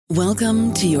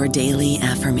Welcome to your daily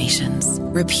affirmations.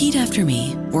 Repeat after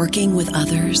me. Working with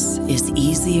others is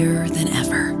easier than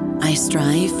ever. I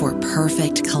strive for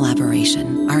perfect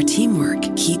collaboration. Our teamwork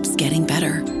keeps getting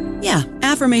better. Yeah,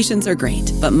 affirmations are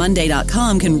great, but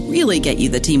Monday.com can really get you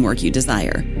the teamwork you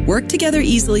desire. Work together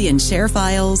easily and share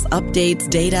files, updates,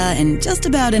 data, and just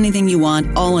about anything you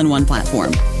want all in one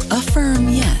platform. Affirm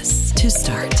yes to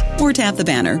start, or tap the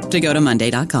banner to go to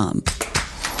Monday.com.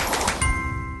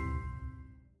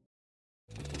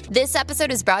 This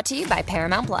episode is brought to you by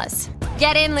Paramount Plus.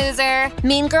 Get in, loser!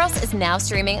 Mean Girls is now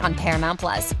streaming on Paramount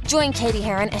Plus. Join Katie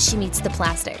Heron as she meets the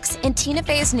plastics in Tina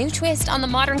Fey's new twist on the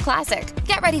modern classic.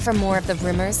 Get ready for more of the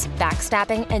rumors,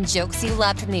 backstabbing, and jokes you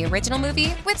loved from the original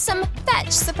movie with some fetch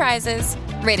surprises.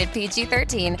 Rated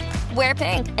PG-13. Wear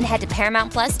pink and head to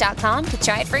ParamountPlus.com to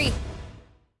try it free.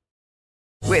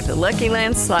 With the Lucky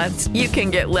Land Slots, you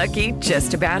can get lucky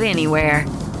just about anywhere.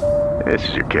 This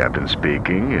is your captain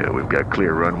speaking. We've got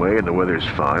clear runway and the weather's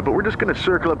fine, but we're just going to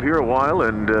circle up here a while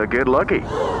and get lucky.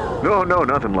 No,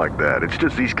 nothing like that. It's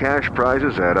just these cash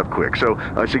prizes add up quick. So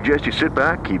I suggest you sit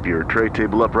back, keep your tray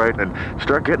table upright, and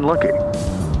start getting lucky.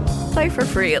 Play for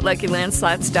free at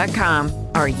LuckyLandSlots.com.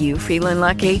 Are you feeling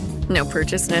lucky? No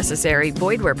purchase necessary.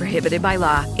 Void where prohibited by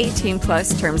law. 18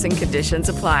 plus terms and conditions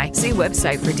apply. See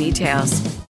website for details.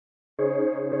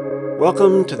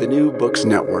 Welcome to the New Books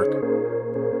Network.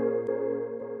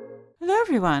 Hello,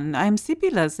 everyone. I'm C.P.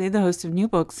 Leslie, the host of New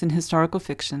Books in Historical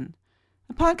Fiction,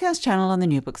 a podcast channel on the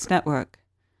New Books Network.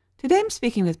 Today I'm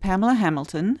speaking with Pamela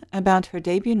Hamilton about her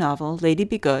debut novel, Lady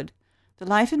Be Good, The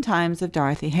Life and Times of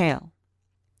Dorothy Hale.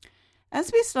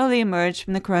 As we slowly emerge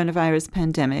from the coronavirus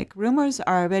pandemic, rumors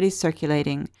are already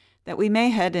circulating that we may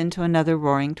head into another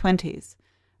roaring 20s,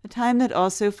 a time that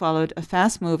also followed a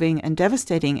fast-moving and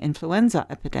devastating influenza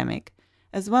epidemic,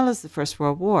 as well as the First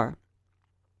World War.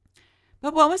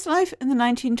 But what was life in the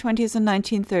 1920s and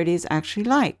 1930s actually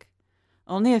like?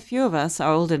 Only a few of us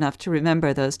are old enough to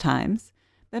remember those times,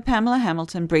 but Pamela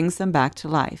Hamilton brings them back to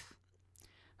life.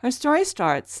 Her story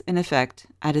starts, in effect,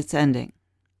 at its ending.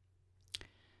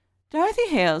 Dorothy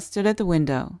Hale stood at the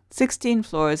window, 16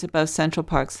 floors above Central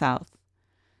Park South.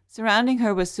 Surrounding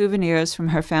her were souvenirs from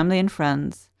her family and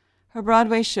friends, her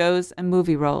Broadway shows and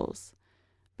movie roles.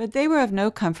 But they were of no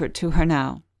comfort to her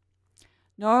now.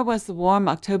 Nor was the warm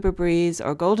October breeze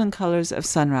or golden colors of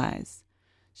sunrise.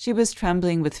 She was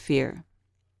trembling with fear.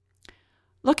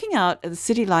 Looking out at the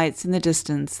city lights in the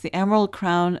distance, the emerald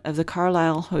crown of the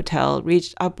Carlisle Hotel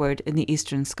reached upward in the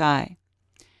eastern sky.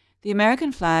 The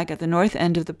American flag at the north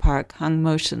end of the park hung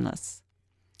motionless.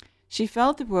 She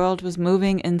felt the world was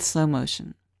moving in slow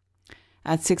motion.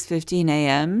 At 6:15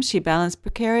 a.m., she balanced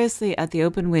precariously at the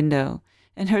open window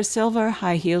in her silver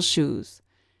high-heel shoes,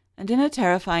 and in a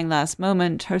terrifying last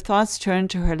moment, her thoughts turned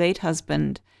to her late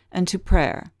husband and to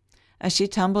prayer, as she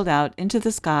tumbled out into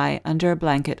the sky under a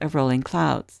blanket of rolling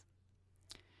clouds.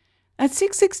 At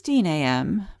 6:16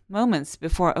 a.m., moments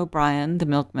before O'Brien, the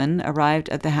milkman, arrived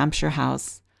at the Hampshire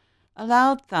house, a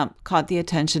loud thump caught the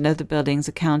attention of the building's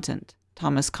accountant,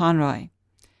 Thomas Conroy.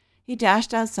 He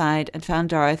dashed outside and found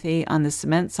Dorothy on the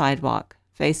cement sidewalk,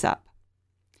 face up.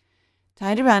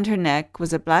 Tied around her neck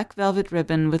was a black velvet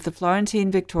ribbon with the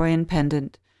Florentine Victorian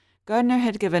pendant Gardner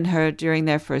had given her during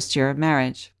their first year of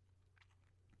marriage.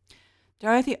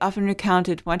 Dorothy often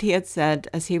recounted what he had said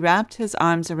as he wrapped his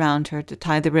arms around her to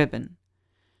tie the ribbon.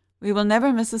 "We will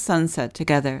never miss a sunset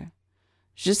together.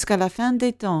 Jusqu'à la fin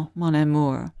des temps, mon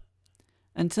amour.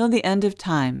 Until the end of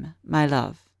time, my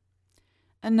love."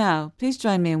 And now, please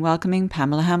join me in welcoming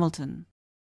Pamela Hamilton.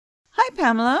 Hi,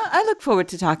 Pamela. I look forward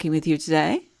to talking with you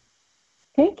today.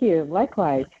 Thank you.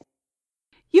 Likewise.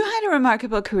 You had a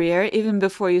remarkable career even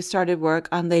before you started work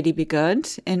on Lady Be Good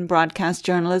in broadcast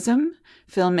journalism,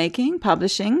 filmmaking,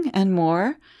 publishing, and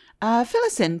more. Fill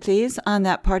us in, please, on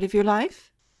that part of your life.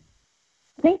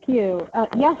 Thank you.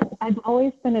 Yes, I've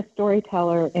always been a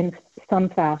storyteller in some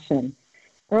fashion.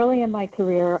 Early in my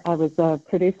career, I was a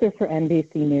producer for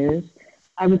NBC News.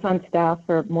 I was on staff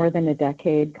for more than a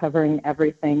decade, covering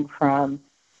everything from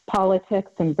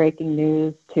politics and breaking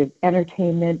news to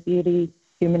entertainment, beauty,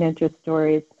 human interest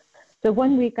stories. So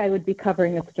one week I would be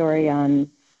covering a story on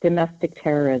domestic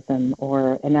terrorism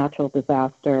or a natural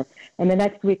disaster, and the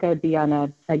next week I would be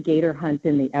on a gator hunt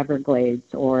in the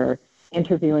Everglades or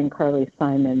interviewing Carly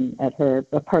Simon at her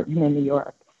apartment in New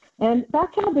York. And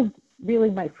that job was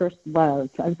really my first love.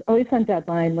 I was always on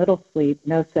deadline, little sleep,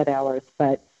 no set hours,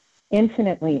 but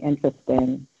infinitely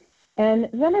interesting. And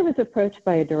then I was approached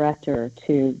by a director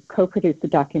to co-produce a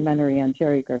documentary on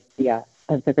Jerry Garcia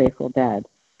of the Grateful Dead.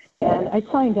 And I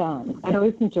signed on. I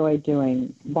always enjoyed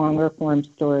doing longer form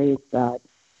stories that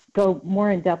go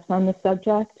more in depth on the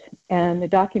subject, and the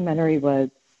documentary was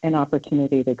an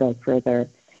opportunity to go further.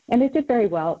 And it did very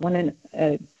well. It won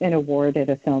an award at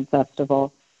a film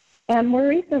festival. And more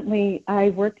recently, I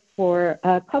worked for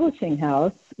a publishing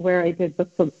house where I did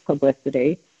book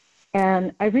publicity,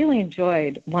 and I really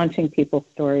enjoyed launching people's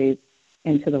stories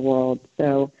into the world.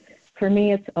 So for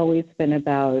me, it's always been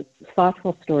about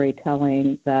thoughtful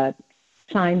storytelling that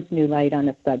shines new light on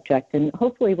a subject and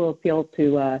hopefully will appeal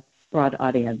to a broad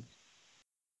audience.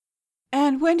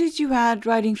 And when did you add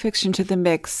writing fiction to the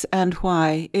mix, and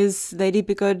why? Is Lady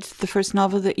Be Good the first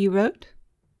novel that you wrote?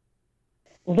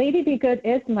 Lady Be Good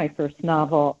is my first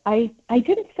novel. I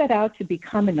didn't set out to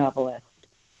become a novelist.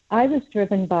 I was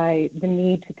driven by the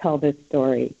need to tell this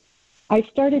story. I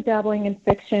started dabbling in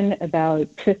fiction about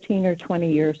 15 or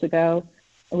 20 years ago.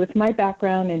 With my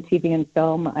background in TV and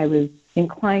film, I was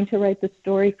inclined to write the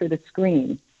story for the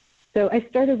screen. So I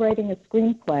started writing a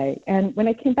screenplay. And when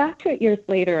I came back to it years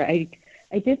later, I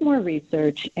did more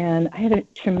research, and I had a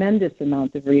tremendous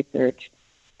amount of research,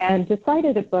 and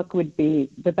decided a book would be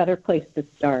the better place to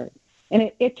start.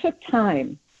 And it took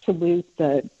time to lose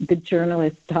the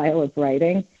journalist style of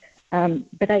writing,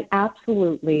 but I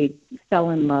absolutely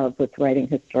fell in love with writing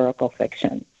historical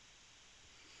fiction.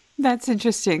 That's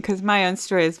interesting, because my own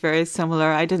story is very similar.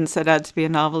 I didn't set out to be a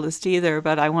novelist either,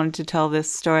 but I wanted to tell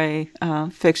this story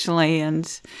fictionally.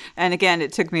 And again,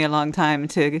 it took me a long time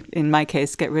to, in my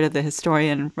case, get rid of the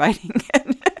historian writing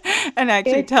and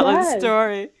actually tell a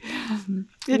story.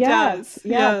 It does.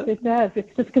 Yes, it does.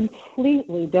 It's just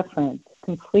completely different.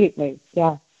 Completely.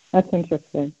 Yeah, that's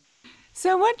interesting.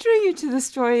 So what drew you to the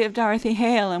story of Dorothy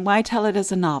Hale, and why tell it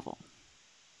as a novel?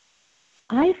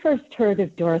 I first heard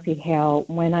of Dorothy Hale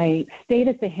when I stayed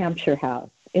at the Hampshire House.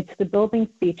 It's the building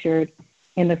featured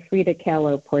in the Frida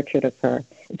Kahlo portrait of her.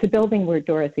 It's a building where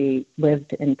Dorothy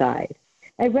lived and died.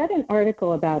 I read an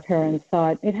article about her and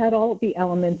thought it had all the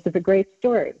elements of a great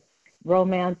story: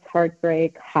 romance,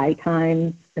 heartbreak, high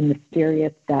times, a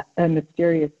mysterious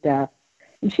death.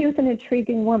 And she was an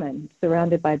intriguing woman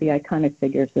surrounded by the iconic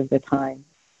figures of the time.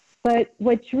 But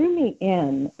what drew me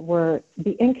in were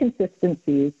the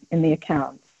inconsistencies in the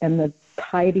accounts and the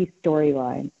tidy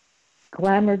storyline.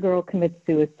 Glamour girl commits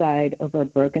suicide over a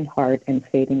broken heart and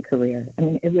fading career. I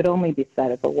mean, it would only be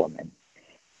said of a woman.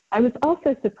 I was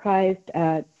also surprised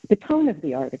at the tone of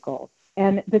the article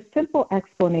and the simple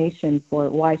explanation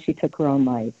for why she took her own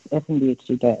life, if indeed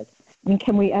she did. I mean,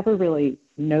 can we ever really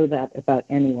know that about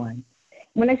anyone?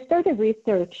 When I started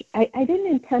research, I didn't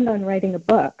intend on writing a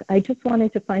book. I just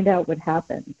wanted to find out what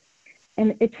happened.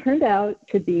 And it turned out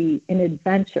to be an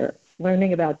adventure,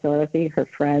 learning about Dorothy, her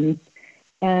friends,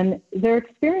 and their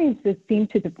experiences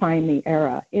seemed to define the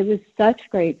era. It was such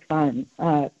great fun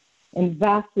and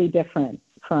vastly different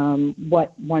from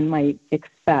what one might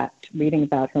expect reading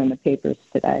about her in the papers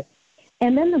today.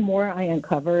 And then the more I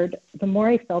uncovered, the more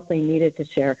I felt they needed to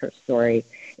share her story.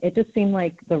 It just seemed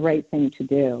like the right thing to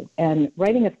do. And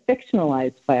writing a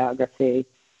fictionalized biography,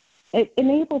 it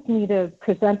enabled me to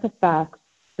present the facts,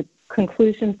 the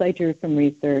conclusions I drew from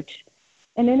research,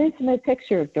 and an intimate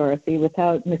picture of Dorothy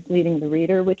without misleading the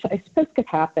reader, which I suppose could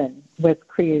happen with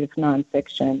creative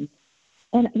nonfiction.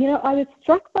 And, I was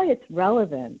struck by its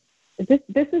relevance.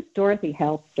 This is Dorothy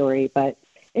Hale's story, but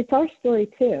it's our story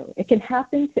too. It can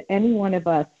happen to any one of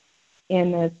us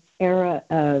in this era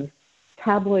of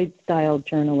tabloid-style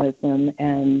journalism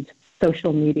and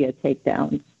social media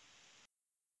takedowns.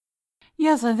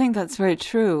 Yes, I think that's very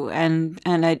true, and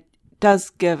it does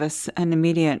give us an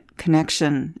immediate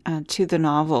connection to the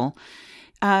novel.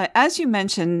 As you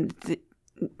mentioned,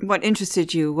 what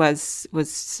interested you was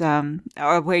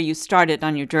or where you started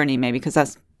on your journey, maybe, because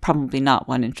that's probably not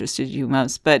what interested you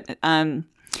most, but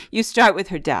you start with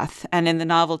her death, and in the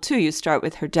novel too, you start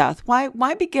with her death.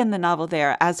 Why begin the novel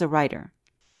there as a writer?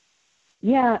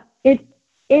 Yeah, it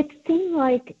seemed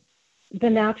like the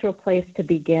natural place to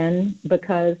begin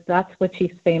because that's what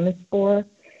she's famous for,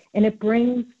 and it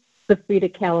brings the Frida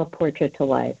Kahlo portrait to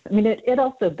life. I mean, it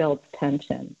also builds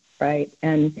tension, right?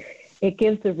 And it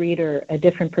gives the reader a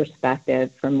different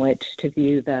perspective from which to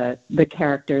view the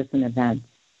characters and events.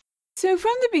 So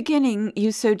from the beginning,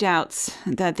 you sow doubts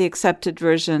that the accepted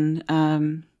version,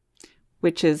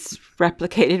 which is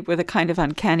replicated with a kind of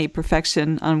uncanny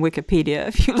perfection on Wikipedia,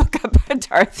 if you look up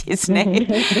Dorothy's name,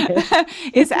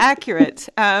 is accurate.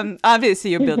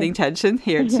 Obviously, you're building tension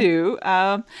here, too.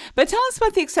 But tell us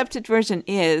what the accepted version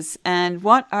is, and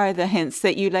what are the hints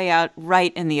that you lay out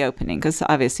right in the opening, because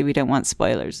obviously we don't want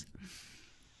spoilers.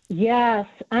 Yes,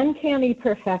 uncanny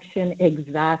perfection,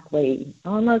 exactly.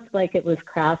 Almost like it was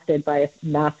crafted by a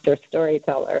master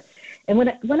storyteller. And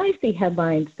when I see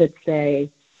headlines that say,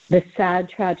 the sad,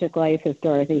 tragic life of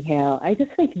Dorothy Hale. I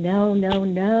just think, no,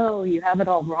 you have it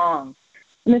all wrong.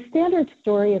 And the standard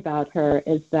story about her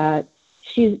is that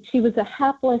she was a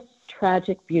hapless,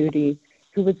 tragic beauty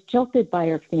who was jilted by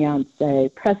her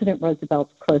fiancé, President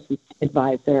Roosevelt's closest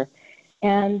advisor.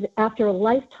 And after a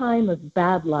lifetime of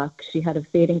bad luck, she had a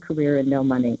fading career and no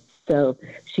money. So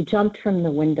she jumped from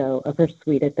the window of her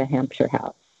suite at the Hampshire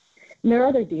House. And there are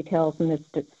other details in this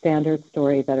standard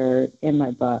story that are in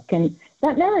my book. And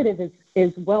that narrative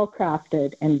is well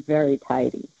crafted and very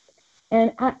tidy.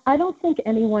 And I don't think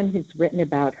anyone who's written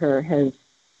about her has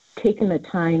taken the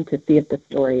time to see if the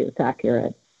story is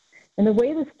accurate. And the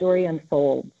way the story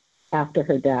unfolds after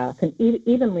her death, and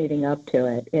even leading up to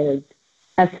it, is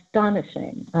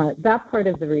astonishing. That part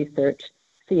of the research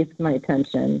seized my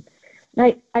attention.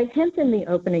 And I hint in the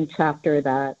opening chapter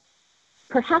that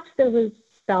perhaps there was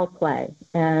foul play,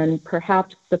 and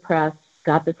perhaps the press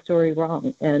got the story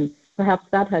wrong, and perhaps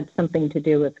that had something to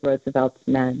do with Roosevelt's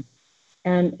men.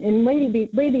 And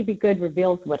Lady Be Good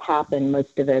reveals what happened.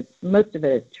 Most of it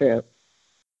is true.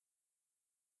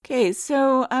 Okay,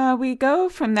 so we go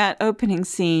from that opening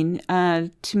scene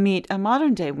to meet a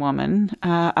modern-day woman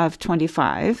of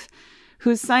 25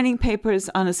 who's signing papers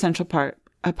on a Central Park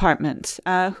apartment.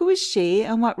 Who is she,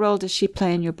 and what role does she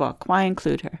play in your book? Why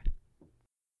include her?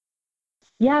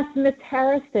 Yes, Miss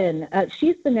Harrison.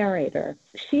 She's the narrator.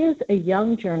 She is a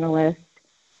young journalist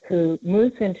who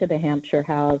moves into the Hampshire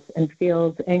House and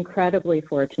feels incredibly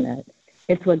fortunate.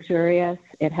 It's luxurious.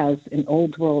 It has an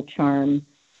old world charm.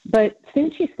 But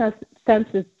soon she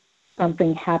senses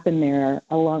something happened there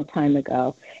a long time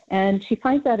ago. And she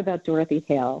finds out about Dorothy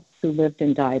Hale, who lived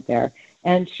and died there.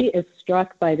 And she is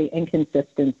struck by the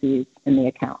inconsistencies in the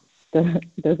accounts.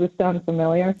 Does this sound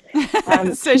familiar?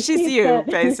 So she's you,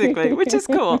 basically, which is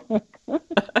cool.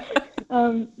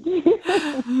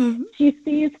 She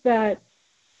sees that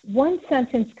one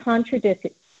sentence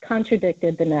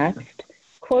contradicted the next.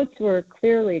 Quotes were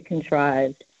clearly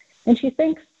contrived. And she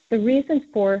thinks the reason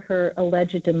for her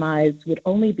alleged demise would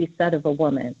only be said of a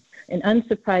woman, an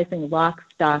unsurprising lock,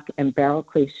 stock, and barrel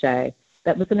cliche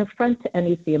that was an affront to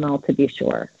any female, to be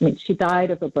sure. I mean, she died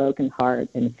of a broken heart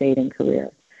and a fading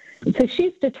career. And so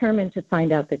she's determined to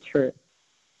find out the truth.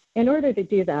 In order to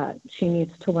do that, she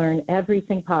needs to learn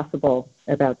everything possible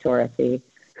about Dorothy.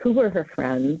 Who were her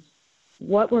friends?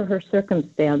 What were her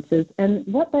circumstances? And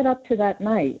what led up to that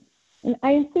night? And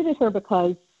I included her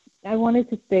because I wanted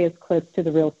to stay as close to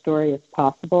the real story as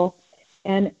possible.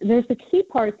 And there's a key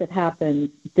part that happens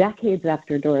decades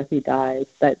after Dorothy dies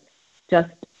that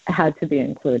just had to be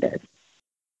included.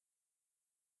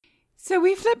 So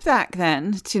we flip back then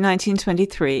to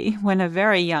 1923, when a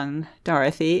very young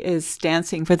Dorothy is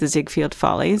dancing for the Ziegfeld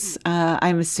Follies.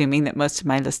 I'm assuming that most of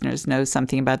my listeners know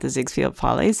something about the Ziegfeld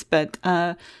Follies, but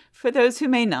for those who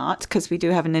may not, because we do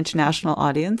have an international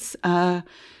audience,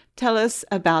 tell us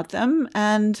about them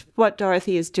and what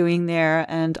Dorothy is doing there,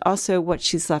 and also what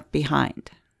she's left behind.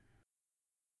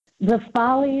 The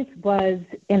Follies was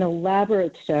an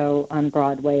elaborate show on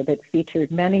Broadway that featured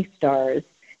many stars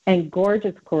and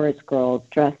gorgeous chorus girls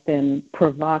dressed in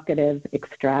provocative,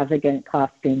 extravagant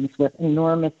costumes with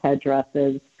enormous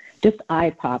headdresses, just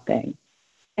eye-popping.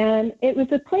 And it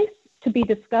was a place to be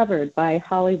discovered by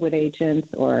Hollywood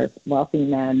agents or wealthy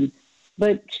men.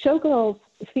 But showgirls,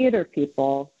 theater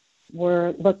people,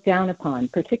 were looked down upon,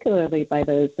 particularly by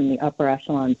those in the upper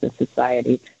echelons of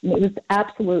society. And it was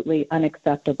absolutely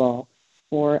unacceptable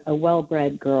for a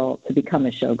well-bred girl to become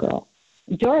a showgirl.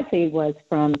 Dorothy was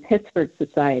from Pittsburgh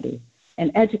society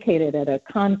and educated at a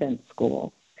convent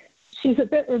school. She's a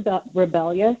bit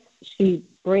rebellious. She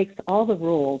breaks all the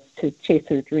rules to chase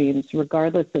her dreams,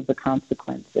 regardless of the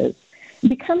consequences.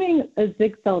 Becoming a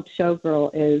Ziegfeld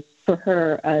showgirl is, for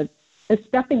her, a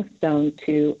stepping stone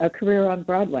to a career on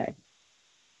Broadway.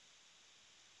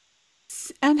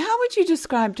 And how would you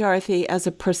describe Dorothy as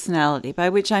a personality? By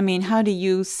which I mean, how do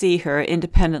you see her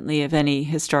independently of any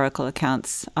historical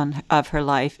accounts of her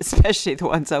life, especially the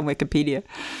ones on Wikipedia?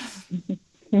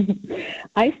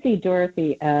 I see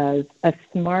Dorothy as a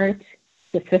smart,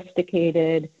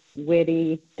 sophisticated,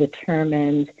 witty,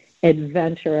 determined,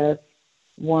 adventurous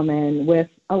woman with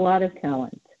a lot of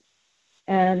talent.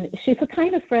 And she's the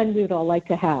kind of friend we would all like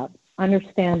to have,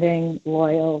 understanding,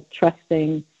 loyal,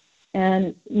 trusting,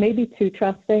 and maybe too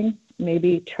trusting,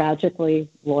 maybe tragically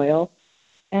loyal.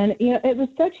 And, you know, it was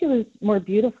said she was more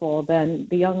beautiful than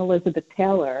the young Elizabeth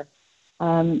Taylor.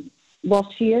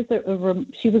 While she was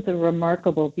a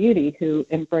remarkable beauty who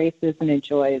embraces and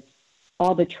enjoys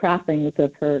all the trappings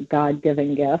of her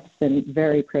God-given gifts and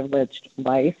very privileged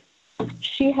life,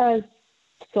 she has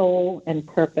soul and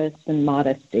purpose and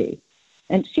modesty.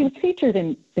 And she was featured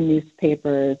in the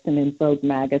newspapers and in Vogue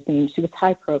magazine. She was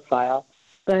high profile.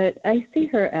 But I see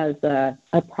her as a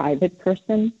private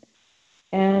person.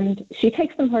 And she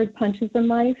takes some hard punches in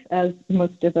life, as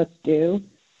most of us do,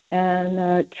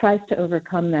 and tries to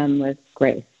overcome them with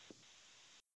grace.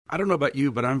 I don't know about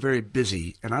you, but I'm very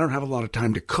busy, and I don't have a lot of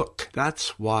time to cook.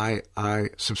 That's why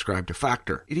I subscribe to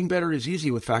Factor. Eating better is easy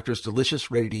with Factor's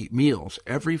delicious, ready-to-eat meals.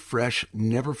 Every fresh,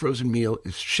 never-frozen meal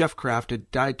is chef-crafted,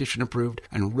 dietitian-approved,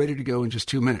 and ready to go in just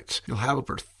 2 minutes. You'll have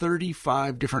over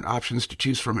 35 different options to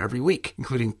choose from every week,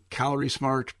 including Calorie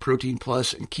Smart, Protein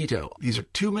Plus, and Keto. These are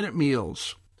 2-minute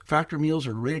meals. Factor meals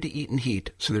are ready to eat and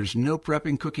heat, so there's no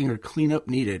prepping, cooking, or cleanup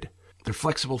needed. They're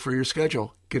flexible for your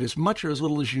schedule. Get as much or as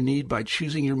little as you need by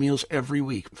choosing your meals every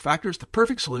week. Factor is the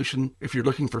perfect solution if you're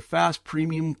looking for fast,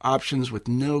 premium options with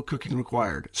no cooking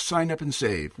required. Sign up and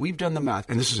save. We've done the math,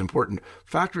 and this is important.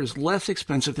 Factor is less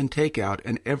expensive than takeout,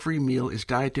 and every meal is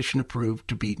dietitian approved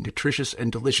to be nutritious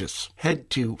and delicious. Head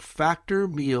to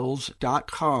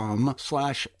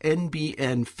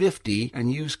factormeals.com/NBN50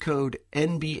 and use code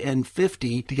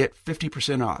NBN50 to get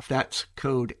 50% off. That's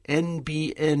code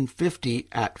NBN50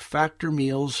 at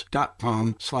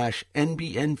factormeals.com/NBN50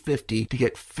 to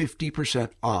get 50%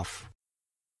 off.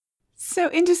 So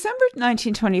in December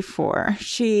 1924,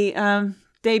 she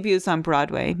debuts on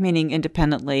Broadway, meaning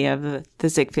independently of the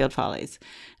Ziegfeld Follies.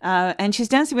 And she's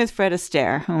dancing with Fred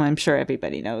Astaire, whom I'm sure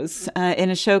everybody knows,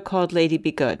 in a show called Lady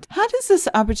Be Good. How does this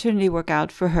opportunity work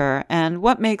out for her, and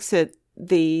what makes it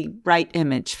the right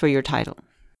image for your title?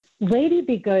 Lady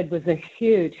Be Good was a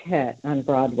huge hit on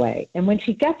Broadway. And when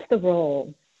she gets the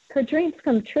role, her dreams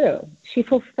come true. She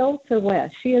fulfills her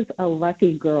wish. She is a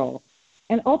lucky girl.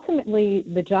 And ultimately,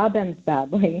 the job ends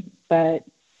badly, but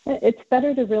it's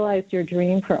better to realize your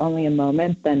dream for only a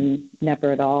moment than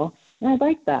never at all. And I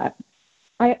like that.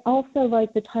 I also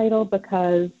like the title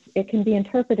because it can be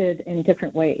interpreted in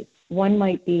different ways. One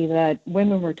might be that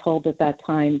women were told at that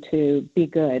time to be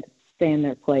good, stay in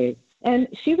their place. And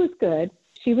she was good.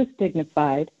 She was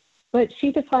dignified, but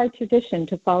she defied tradition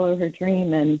to follow her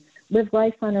dream and live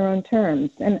life on her own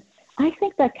terms. And I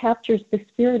think that captures the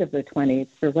spirit of the 20s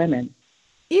for women.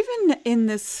 Even in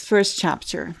this first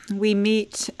chapter, we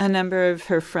meet a number of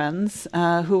her friends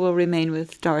who will remain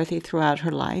with Dorothy throughout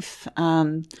her life.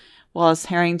 Wallace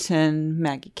Harrington,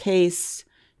 Maggie Case,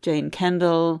 Jane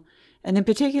Kendall, and in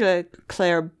particular,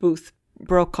 Claire Booth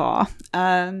Brokaw,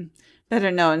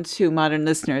 better known to modern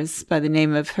listeners by the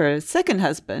name of her second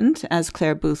husband as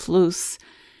Claire Booth Luce,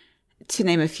 to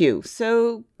name a few.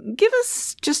 So give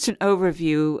us just an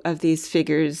overview of these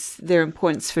figures, their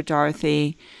importance for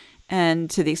Dorothy, and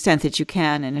to the extent that you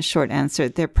can, in a short answer,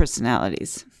 their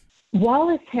personalities.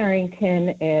 Wallace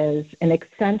Harrington is an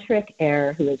eccentric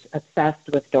heir who is obsessed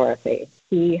with Dorothy.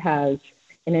 He has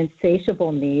an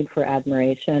insatiable need for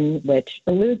admiration, which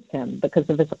eludes him because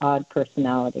of his odd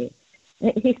personality.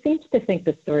 He seems to think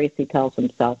the stories he tells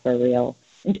himself are real.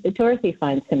 Dorothy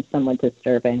finds him somewhat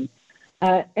disturbing.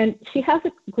 And she has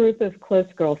a group of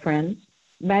close girlfriends.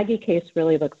 Maggie Case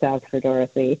really looks out for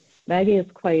Dorothy. Maggie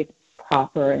is quite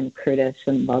proper and prudish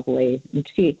and lovely. And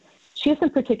she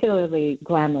isn't particularly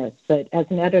glamorous, but as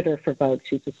an editor for Vogue,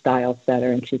 she's a style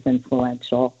setter and she's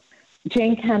influential.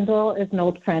 Jane Kendall is an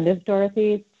old friend of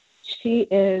Dorothy's. She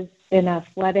is an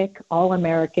athletic,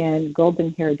 all-American,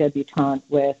 golden-haired debutante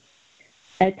with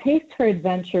a taste for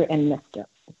adventure and mischief.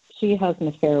 She has an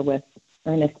affair with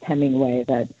Ernest Hemingway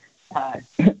that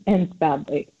ends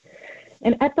badly.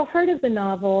 And at the heart of the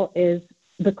novel is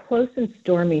the close and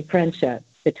stormy friendship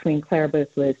between Claire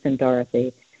Booth Luce and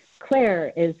Dorothy.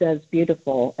 Claire is as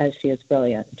beautiful as she is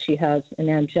brilliant. She has an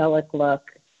angelic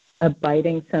look, a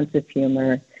biting sense of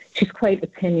humor. She's quite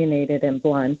opinionated and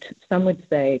blunt, some would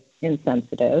say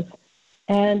insensitive,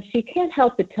 and she can't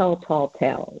help but tell tall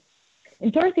tales.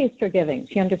 And Dorothy is forgiving.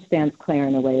 She understands Claire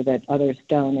in a way that others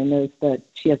don't and knows that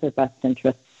she has her best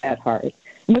interests at heart.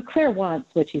 And what Claire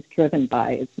wants, what she's driven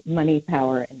by, is money,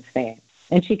 power, and fame.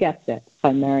 And she gets it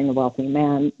by marrying a wealthy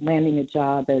man, landing a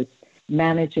job as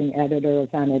managing editor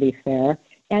of Vanity Fair,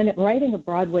 and writing a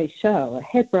Broadway show, a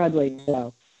hit Broadway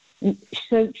show. And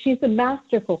so she's a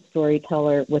masterful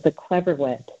storyteller with a clever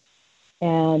wit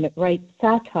and writes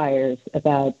satires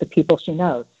about the people she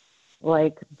knows,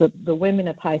 like the women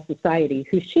of high society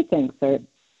who she thinks are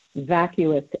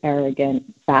vacuous,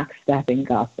 arrogant, backstabbing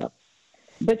gossip.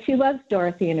 But she loves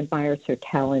Dorothy and admires her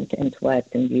talent,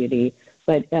 intellect, and beauty,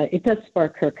 but it does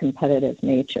spark her competitive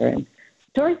nature. And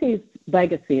Dorothy's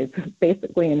legacy is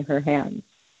basically in her hands.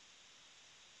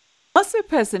 Also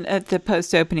present at the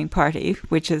post-opening party,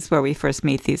 which is where we first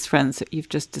meet these friends that you've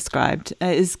just described,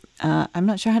 is, I'm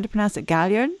not sure how to pronounce it,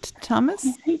 Galliard Thomas?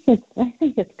 I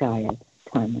think it's Galliard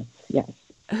timeless, yes.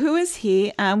 Who is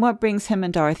he, and what brings him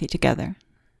and Dorothy together?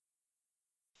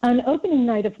 On opening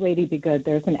night of Lady Be Good,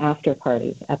 there's an after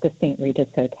party at the St. Regis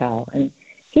Hotel, and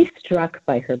he's struck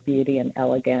by her beauty and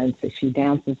elegance as she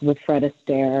dances with Fred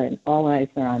Astaire, and all eyes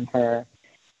are on her.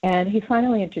 And he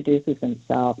finally introduces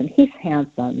himself, and he's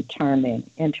handsome, charming,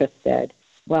 interested,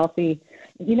 wealthy.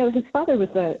 You know, his father was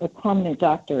a prominent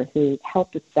doctor who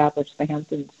helped establish the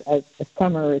Hamptons as a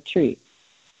summer retreat.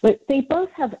 But they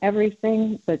both have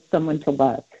everything but someone to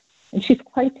love, and she's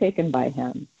quite taken by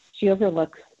him. She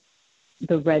overlooks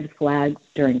the red flags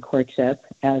during courtship,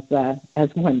 as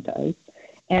one does,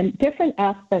 and different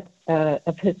aspects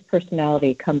of his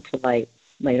personality come to light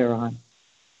later on.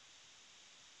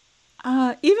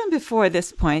 Even before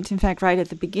this point, in fact, right at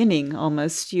the beginning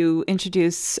almost, you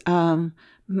introduce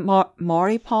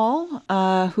Maury Paul,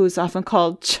 who's often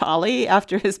called Charlie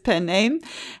after his pen name.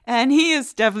 And he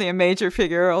is definitely a major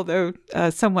figure, although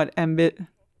somewhat ambiguous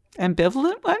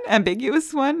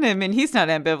one. I mean, he's not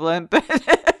ambivalent,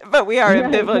 but we are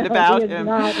ambivalent about him.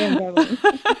 Not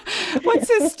ambivalent. What's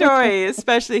his story,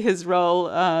 especially his role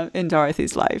in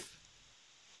Dorothy's life?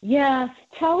 Yes,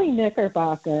 Charlie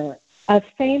Knickerbocker, a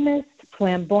famous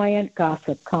flamboyant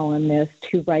gossip columnist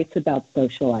who writes about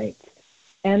socialites.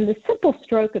 And the simple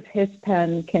stroke of his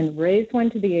pen can raise one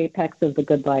to the apex of the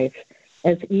good life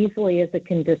as easily as it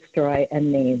can destroy a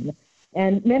name.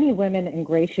 And many women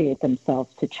ingratiate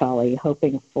themselves to Charlie,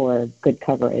 hoping for good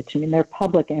coverage. I mean, their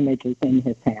public image is in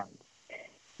his hands.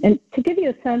 And to give you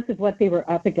a sense of what they were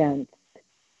up against,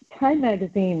 Time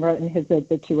magazine wrote in his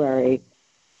obituary,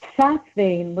 "Fat,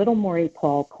 vain little Maury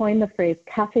Paul coined the phrase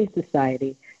cafe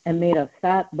society and made a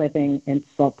fat living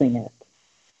insulting it."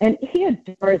 And he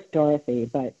adores Dorothy,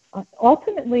 but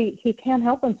ultimately he can't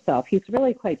help himself. He's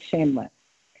really quite shameless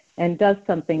and does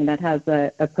something that has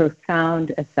a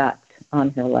profound effect on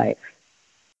her life.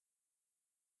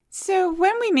 So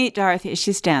when we meet Dorothy,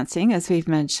 she's dancing, as we've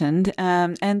mentioned,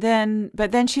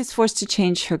 but then she's forced to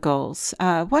change her goals.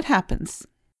 What happens?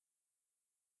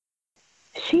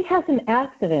 She has an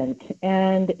accident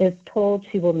and is told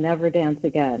she will never dance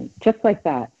again. Just like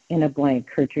that, in a blink,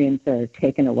 her dreams are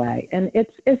taken away. And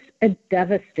it's a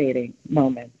devastating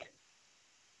moment.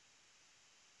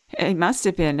 It must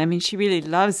have been. I mean, she really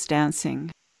loves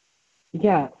dancing.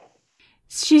 Yes.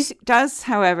 She does,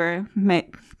 however,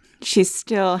 she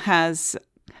still has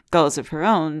goals of her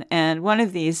own. And one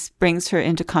of these brings her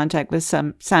into contact with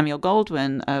Samuel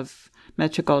Goldwyn of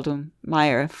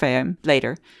Metro-Goldwyn-Mayer fame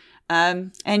later.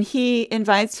 And he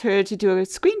invites her to do a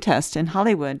screen test in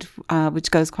Hollywood,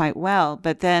 which goes quite well.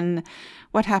 But then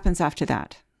what happens after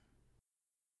that?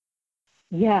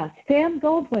 Yeah, Sam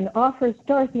Goldwyn offers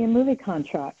Dorothy a movie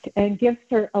contract and gives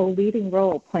her a leading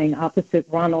role playing opposite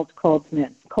Ronald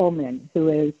Colman,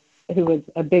 who was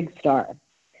a big star.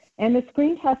 And the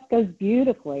screen test goes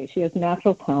beautifully. She has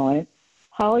natural talent.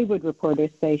 Hollywood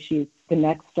reporters say she's the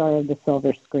next star of the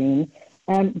silver screen.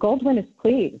 And Goldwyn is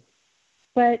pleased.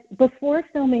 But before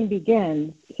filming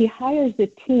begins, he hires a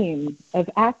team of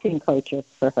acting coaches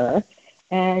for her,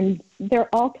 and they're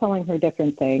all telling her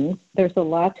different things. There's a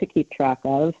lot to keep track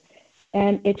of,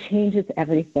 and it changes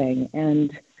everything.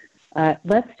 And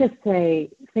let's just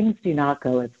say things do not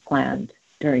go as planned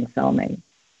during filming.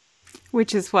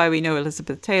 Which is why we know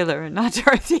Elizabeth Taylor and not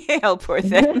Dorothy Hale, poor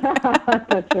thing.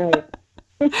 That's right.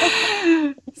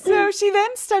 So she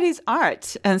then studies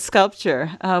art and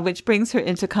sculpture, which brings her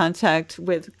into contact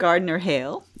with Gardner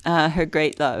Hale, her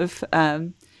great love.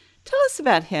 Tell us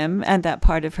about him and that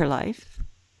part of her life.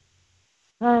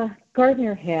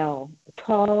 Gardner Hale,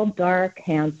 tall, dark,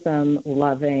 handsome,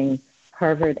 loving,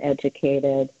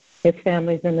 Harvard-educated. His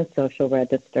family's in the social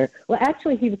register. Well,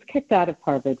 actually, he was kicked out of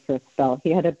Harvard for a spell.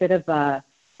 He had a bit of a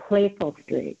playful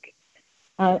streak.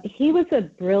 He was a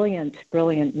brilliant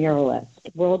muralist,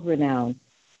 world-renowned.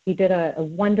 He did a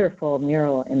wonderful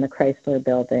mural in the Chrysler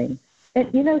Building.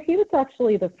 And, you know, he was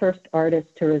actually the first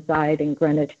artist to reside in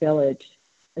Greenwich Village.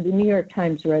 The New York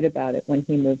Times wrote about it when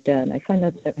he moved in. I find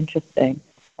that so interesting.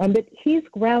 But he's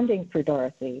grounding for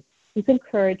Dorothy. He's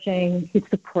encouraging. He's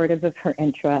supportive of her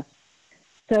interests.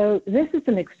 So this is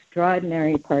an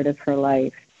extraordinary part of her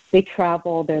life. They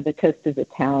travel. They're the toast of the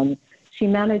town. She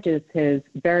manages his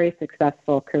very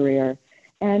successful career,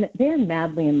 and they're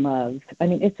madly in love. I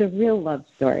mean, it's a real love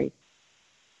story.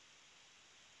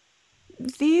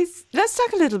 Let's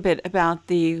talk a little bit about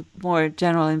the more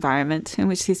general environment in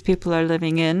which these people are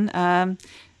living in.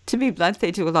 To be blunt,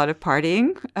 they do a lot of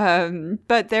partying,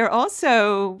 but they're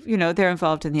also, they're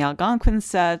involved in the Algonquin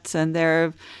sets, and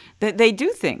they do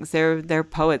things. They're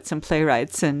poets and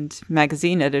playwrights and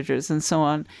magazine editors and so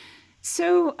on.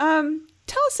 So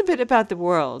Tell us a bit about the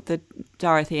world that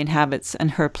Dorothy inhabits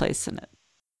and her place in it.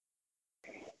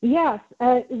 Yes,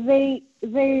 it's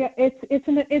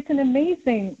an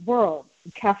amazing world,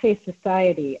 cafe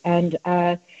society, and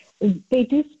they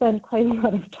do spend quite a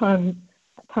lot of time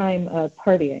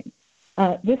partying.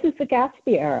 This is the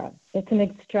Gatsby era. It's an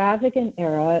extravagant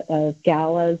era of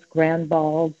galas, grand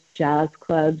balls, jazz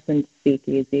clubs, and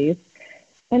speakeasies.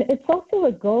 And it's also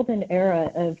a golden era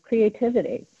of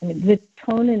creativity. I mean, the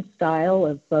tone and style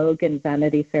of Vogue and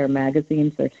Vanity Fair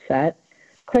magazines are set.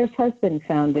 Claire's husband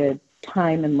founded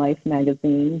Time and Life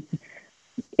magazines.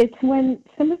 It's when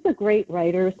some of the great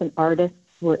writers and artists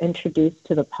were introduced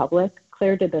to the public.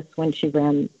 Claire did this when she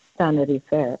ran Vanity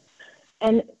Fair.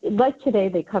 And like today,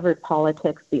 they covered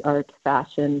politics, the arts,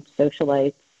 fashion,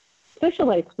 socialites.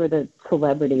 Socialites were the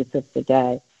celebrities of the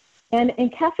day. And in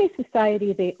cafe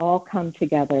society, they all come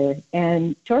together,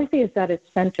 and Dorothy is at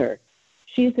its center.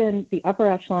 She's in the upper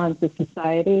echelons of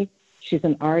society. She's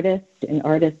an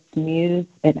artist's muse,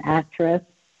 an actress,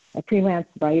 a freelance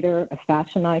writer, a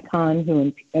fashion icon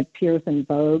who appears in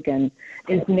Vogue and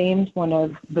is named one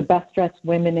of the best-dressed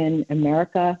women in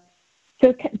America.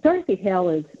 So Dorothy Hale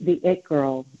is the it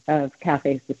girl of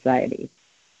cafe society.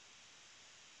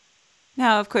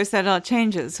 Now, of course, that all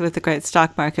changes with the great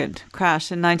stock market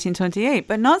crash in 1928,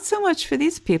 but not so much for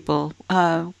these people,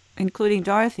 including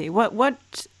Dorothy. What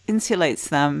insulates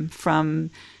them from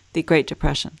the Great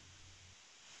Depression?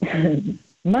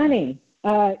 Money,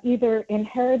 either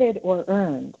inherited or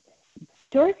earned.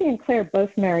 Dorothy and Claire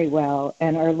both marry well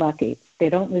and are lucky. They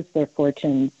don't lose their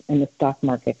fortunes in the stock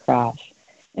market crash.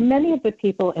 And many of the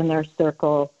people in their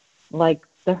circle, like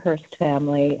the Hearst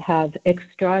family, have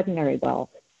extraordinary wealth.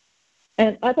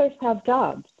 And others have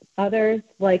jobs. Others,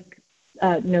 like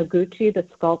Noguchi, the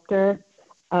sculptor,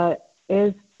 are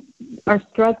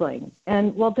struggling.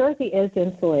 And while Dorothy is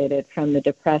insulated from the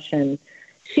Depression,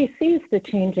 she sees the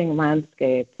changing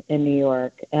landscape in New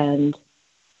York and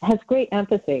has great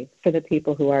empathy for the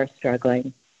people who are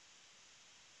struggling.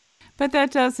 But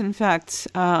that does, in fact,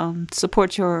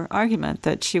 support your argument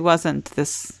that she wasn't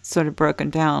this sort of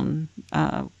broken down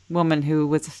woman who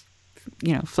was,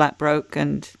 flat broke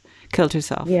and killed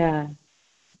herself. Yeah.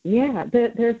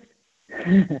 There's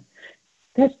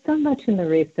there's so much in the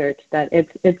research that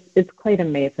it's quite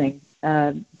amazing.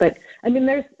 But I mean,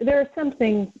 there are some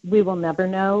things we will never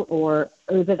know or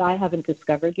that I haven't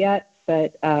discovered yet.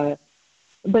 But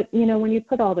when you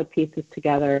put all the pieces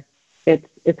together,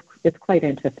 it's quite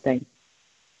interesting.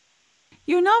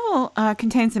 Your novel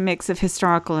contains a mix of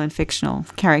historical and fictional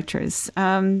characters.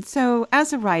 So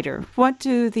as a writer, what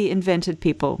do the invented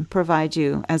people provide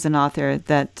you as an author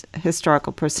that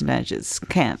historical personages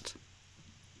can't?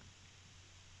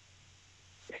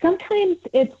 Sometimes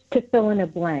it's to fill in a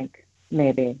blank,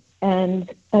 maybe.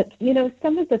 And,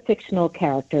 some of the fictional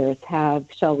characters have,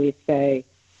 shall we say,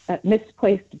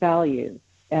 misplaced values,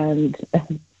 and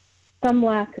some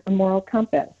lack a moral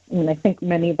compass. I mean, I think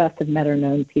many of us have met or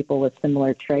known people with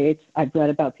similar traits. I've read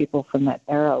about people from that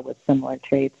era with similar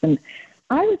traits. And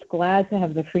I was glad to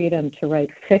have the freedom to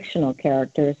write fictional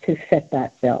characters who fit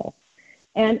that bill.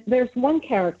 And there's one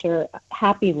character,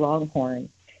 Happy Longhorn,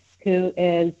 who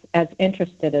is as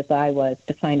interested as I was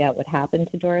to find out what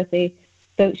happened to Dorothy.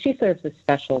 So she serves a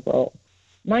special role.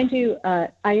 Mind you,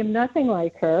 I am nothing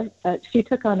like her. She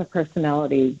took on a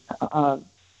personality of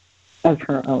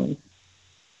her own.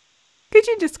 Could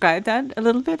you describe that a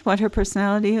little bit, what her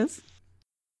personality is?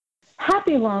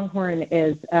 Happy Longhorn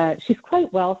is, she's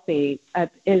quite wealthy,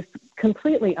 is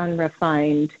completely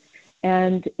unrefined,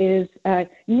 and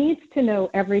needs to know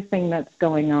everything that's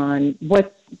going on,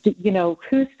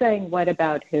 who's saying what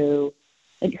about who,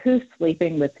 and who's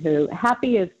sleeping with who.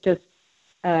 Happy is just,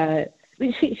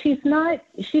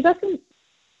 she doesn't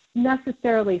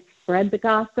necessarily spread the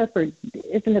gossip or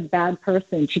isn't a bad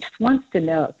person. She just wants to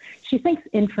know. She thinks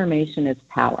information is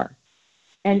power.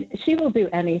 And she will do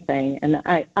anything, and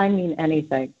I mean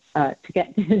anything, to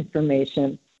get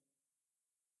information.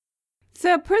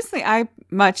 So personally, I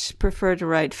much prefer to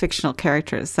write fictional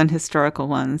characters than historical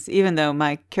ones. Even though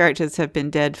my characters have been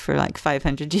dead for like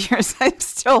 500 years, I'm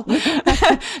still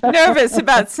nervous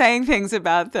about saying things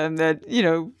about them that,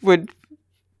 would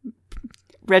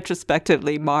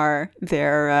retrospectively mar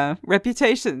their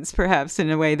reputations, perhaps in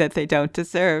a way that they don't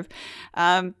deserve.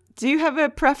 Do you have a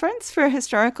preference for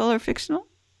historical or fictional?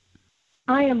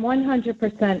 I am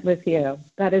 100% with you.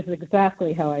 That is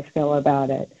exactly how I feel about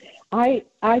it. I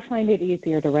find it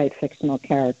easier to write fictional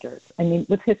characters. I mean,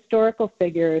 with historical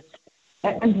figures,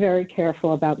 I'm very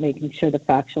careful about making sure the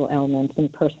factual elements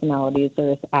and personalities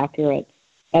are as accurate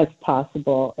as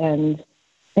possible. And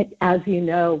as you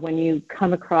know, when you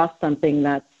come across something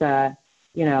that's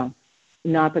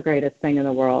not the greatest thing in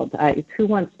the world. Who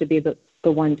wants to be the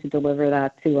one to deliver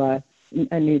that to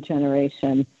a new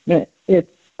generation? And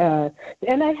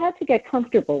I had to get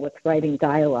comfortable with writing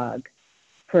dialogue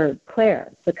for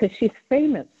Claire because she's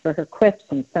famous for her quips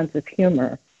and sense of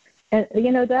humor. And,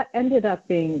 that ended up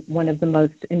being one of the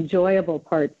most enjoyable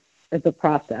parts of the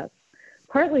process,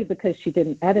 partly because she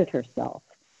didn't edit herself.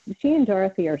 She and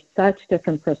Dorothy are such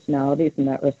different personalities in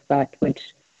that respect,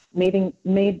 which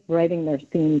made writing their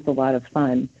scenes a lot of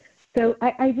fun. So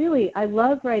I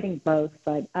love writing both,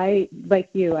 but like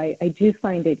you, I do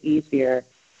find it easier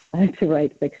to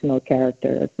write fictional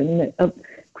characters. And a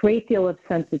great deal of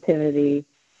sensitivity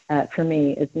for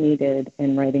me is needed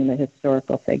in writing the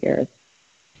historical figures.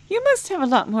 You must have a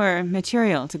lot more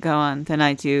material to go on than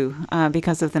I do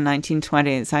because of the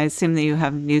 1920s. I assume that you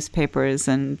have newspapers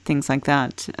and things like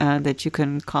that that you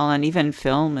can call on, even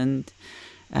film and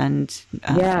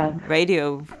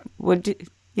radio. Did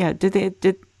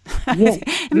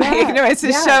my ignorance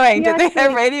is showing. Did they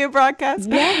have radio broadcasts?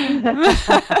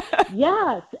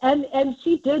 Yes, and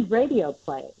she did radio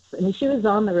plays. I mean, she was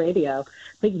on the radio.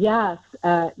 But yes,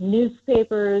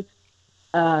 newspapers.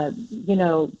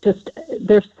 Just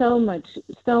there's so much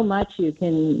you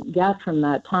can get from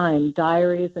that time.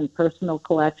 Diaries and personal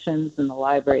collections in the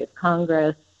Library of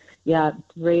Congress. Yeah,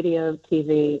 radio,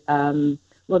 TV. The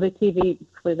TV,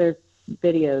 there's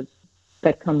videos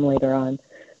that come later on.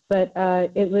 But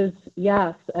it was,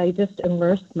 yes, I just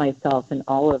immersed myself in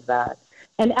all of that.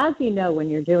 And as you know, when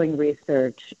you're doing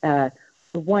research, part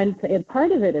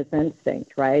of it is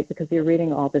instinct, right? Because you're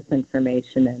reading all this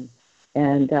information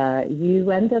and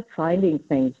you end up finding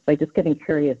things by just getting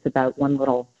curious about one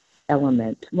little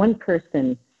element, one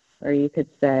person, or you could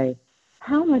say,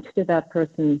 how much did that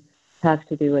person have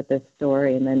to do with this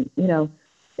story? And then,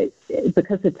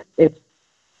 because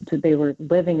they were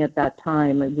living at that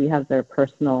time, and we have their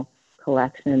personal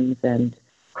collections and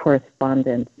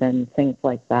correspondence and things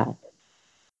like that.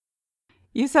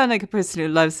 You sound like a person who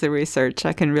loves the research.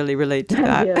 I can really relate to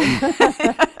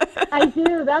that. I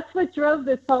do. That's what drove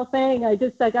this whole thing. I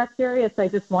got curious. I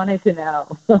just wanted to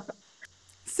know.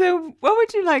 So what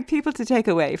would you like people to take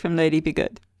away from Lady Be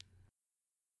Good?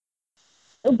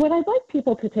 What I'd like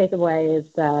people to take away is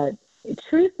that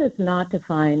truth is not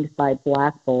defined by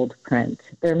black bold print.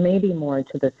 There may be more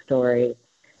to the story.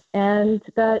 And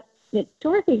that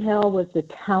Dorothy Hale was a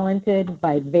talented,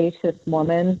 vivacious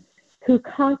woman who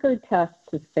conquered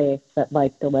tests of faith that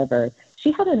life delivered.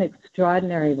 She had an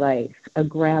extraordinary life, a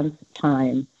grand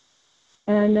time.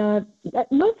 And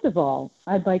most of all,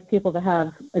 I'd like people to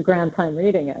have a grand time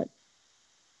reading it.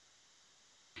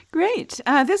 Great.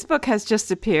 This book has just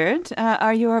appeared.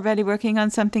 Are you already working on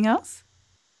something else?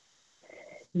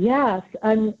 Yes,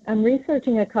 I'm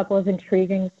researching a couple of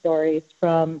intriguing stories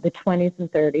from the 20s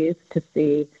and 30s to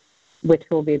see which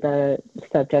will be the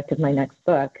subject of my next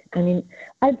book. I mean,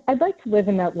 I'd like to live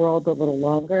in that world a little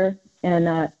longer, and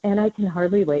I can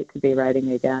hardly wait to be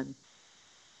writing again.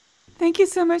 Thank you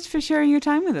so much for sharing your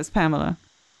time with us, Pamela.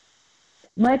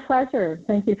 My pleasure.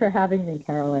 Thank you for having me,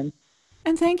 Carolyn.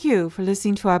 And thank you for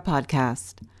listening to our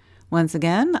podcast. Once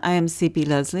again, I am C.P.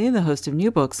 Leslie, the host of New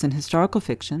Books in Historical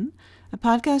Fiction, a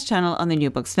podcast channel on the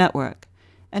New Books Network.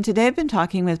 And today I've been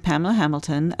talking with Pamela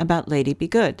Hamilton about Lady Be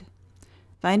Good.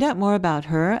 Find out more about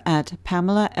her at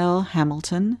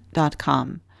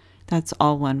PamelaLHamilton.com. That's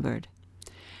all one word.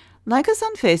 Like us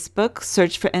on Facebook,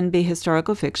 search for NB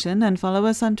Historical Fiction, and follow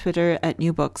us on Twitter at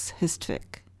New Books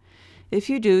Histfic. If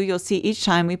you do, you'll see each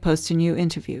time we post a new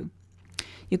interview.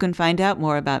 You can find out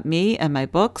more about me and my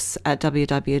books at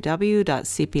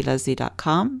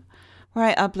www.cpleslie.com, where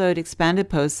I upload expanded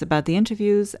posts about the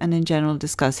interviews and in general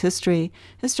discuss history,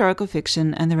 historical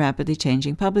fiction, and the rapidly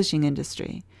changing publishing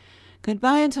industry.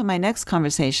 Goodbye until my next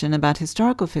conversation about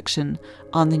historical fiction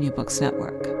on the New Books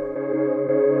Network.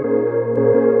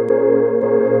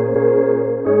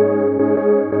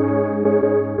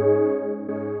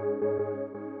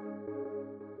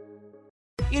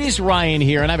 It is Ryan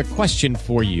here, and I have a question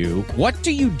for you. What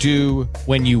do you do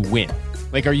when you win?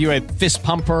 Like, are you a fist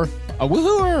pumper, a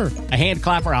woo-hooer, a hand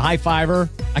clapper, a high-fiver?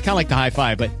 I kind of like the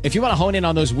high-five, but if you want to hone in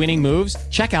on those winning moves,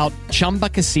 check out Chumba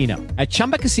Casino. At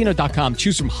ChumbaCasino.com,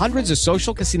 choose from hundreds of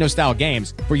social casino-style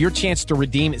games for your chance to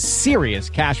redeem serious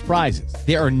cash prizes.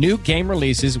 There are new game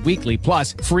releases weekly,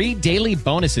 plus free daily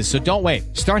bonuses, so don't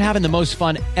wait. Start having the most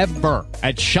fun ever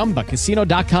at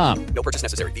ChumbaCasino.com. No purchase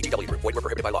necessary. VGW Group. Void where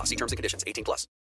prohibited by law. See terms and conditions. 18+.